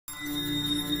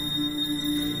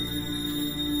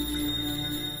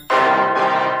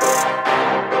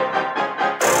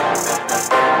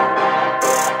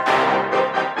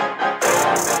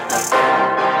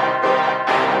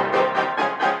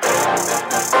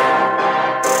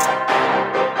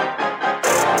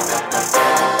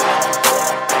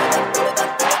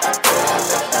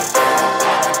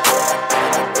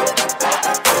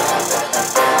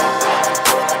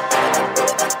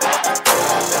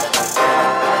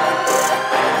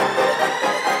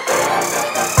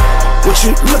What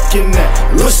you looking at?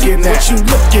 Looking at. What you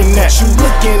looking at? You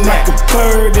looking like a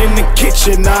bird in the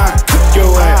kitchen. I cook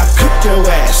your ass. Cook your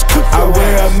ass. I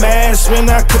wear a mask when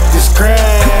I cook this crack.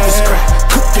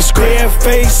 Cook this square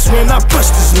face when I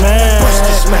bust this man.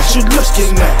 What you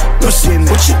looking at? Looking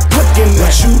at. What you looking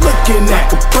at? You looking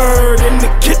like a bird in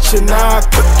the kitchen. I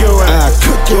cook your ass.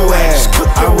 Cook your ass.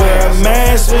 I wear a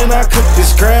mask when I cook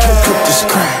this crack. Cook this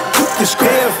crack. The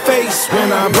square face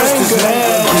when I bust this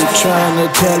man. Keep trying to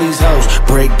tell these hoes,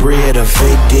 break bread or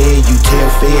fake dead. You tell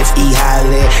feds, eat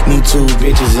high-lead. Need 2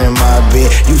 bitches in my bed.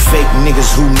 You fake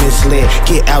niggas who misled.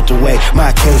 Get out the way,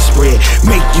 my case spread.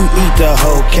 Make you eat the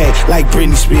whole cake like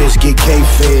Britney Spears get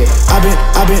K-fed.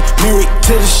 I've been married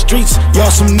to the streets. Y'all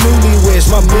some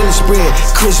newlyweds, my millie spread.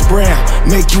 Chris Brown,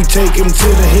 make you take him to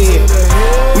the head.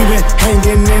 We been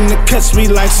hanging in the cuts, we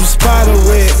like some spider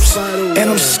webs. And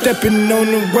I'm stepping on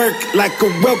the work like a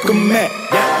welcome mat.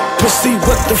 Pussy,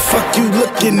 what the fuck you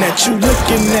looking at? You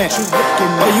looking at?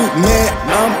 Are you mad?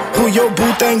 Who your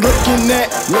boo thing looking at?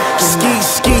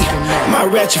 Ski, my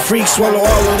ratchet freak swallow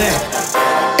all of that.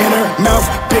 In her mouth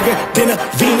bigger than a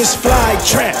Venus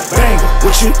flytrap. Bang,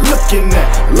 what you looking at?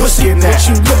 Looking at. What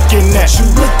you looking at? You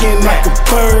looking like a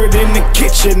bird in the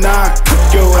kitchen. I cook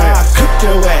your ass. Cook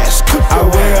your ass. I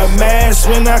wear a mask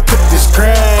when I cook this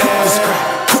crack.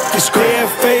 The square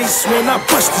face when I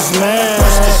bust this man.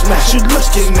 What you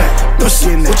looking at?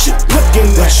 Looking at. What you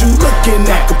looking at? You looking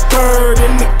like a bird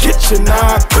in the kitchen.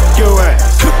 I cook your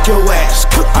ass. Cook your ass.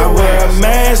 I wear a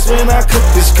mask when I cook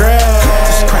this crack.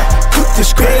 Cook the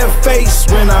square face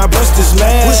when I bust this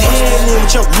man. What's happening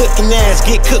with your looking ass?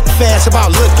 Get cooked fast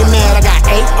about looking mad. I got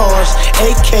 8 R's,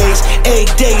 8 K's, 8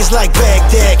 days like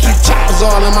Baghdad. Keep choppers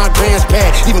all in my grand's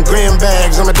pad. Even gram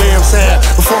bags, I'm a damn sad.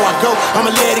 Before I go,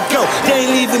 I'ma let it go. They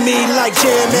ain't leaving me like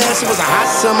jam ass. It was a hot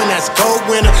summer, that's a cold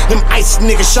winter. Them ice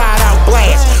niggas shot out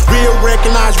blast. Real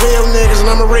recognize real niggas, and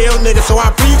I'm a real nigga, so I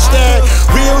preach that.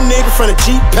 Real nigga from the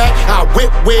G-Pack, I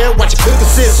whip well, watch it cook and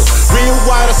sizzle. Real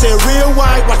white, I said real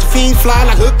white, watch the fiend fly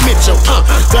like Hook Mitchell.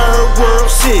 Third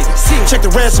world city, check the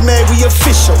resume, we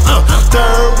official.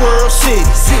 Third world city,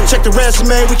 check the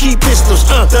resume, we keep pistols.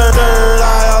 Third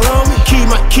eye all on me,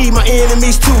 keep my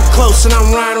enemies too close, and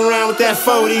I'm riding around with that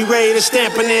 40 ready to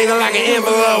stamp a nigga like an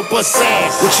envelope. What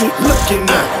you looking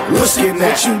at? Looking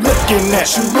at. What you looking at?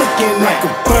 You looking like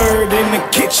a bird in the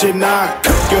kitchen. I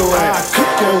cook your ass. Cook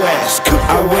your ass.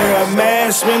 I wear a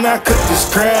mask when I cook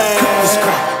this crack.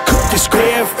 Cook the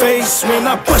square face when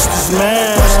I bust this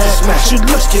man. What you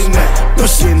looking at?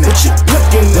 Looking at. What you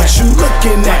looking at? You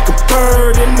looking like a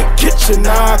bird in the kitchen.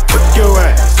 I cook your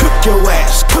ass. Cook your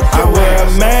ass. I wear a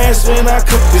mask when I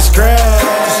cook this crack.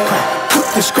 Cook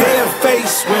the square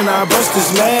face when I bust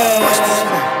this man.